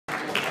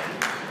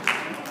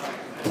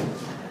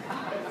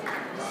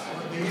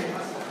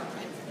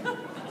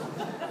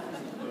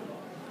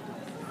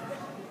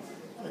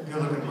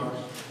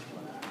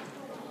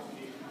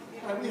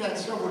had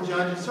several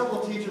judges,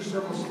 several teachers,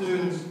 several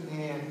students,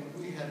 and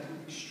we had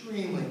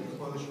extremely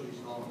close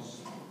results.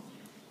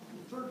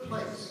 Third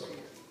place,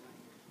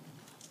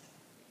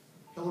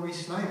 Hillary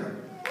Snyder.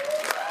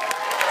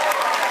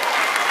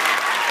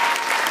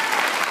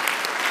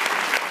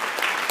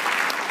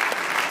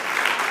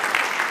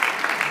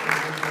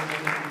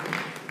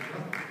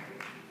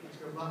 Let's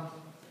go, Bob.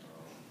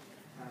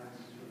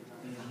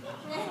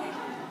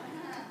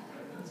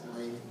 That's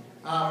late.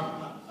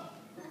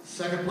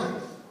 Second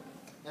place.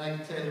 And I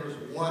can tell you there was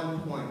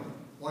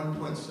 1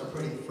 point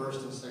separating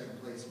first and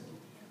second place.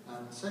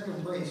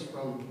 Second place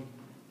from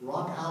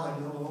Rock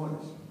Island,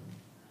 Illinois.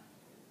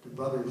 The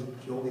brothers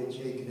Joel and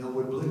Jake and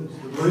Elwood Blues.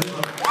 The Blues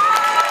brothers.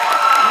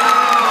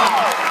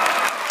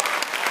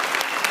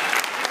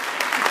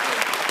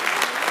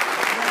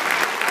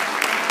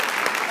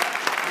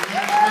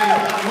 And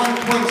 1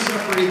 point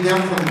separating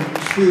them from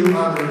two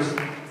others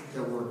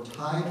that were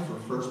tied for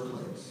first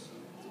place.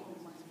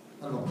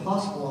 Out of a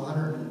possible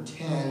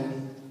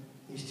 110,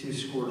 these two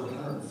scored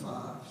 105.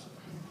 So,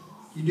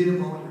 you do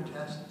them all with your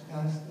tests,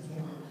 guys?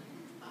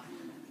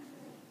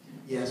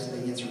 Yes, the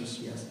answer is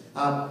yes.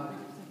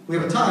 We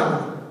have a tie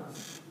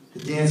with the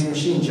dancing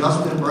machine,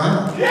 Justin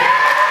Brown. Yeah!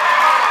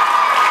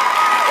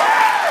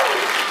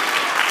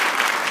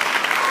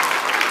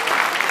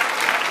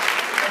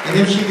 And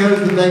if she goes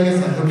to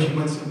Vegas, I hope she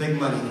wins some big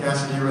money.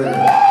 Cassidy, you ready?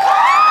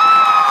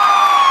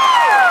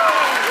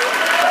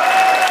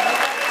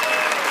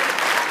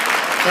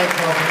 Thanks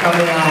all for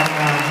coming out.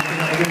 It's been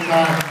a good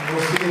time.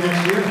 We'll see you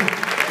next year.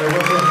 So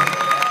what's it?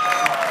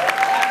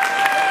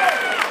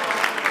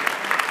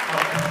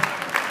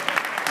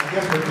 I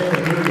guess we're playing the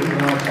movie in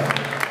our time.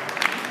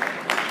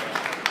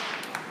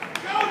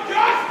 Go,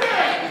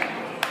 Justin!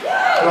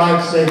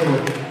 Drive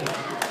safely.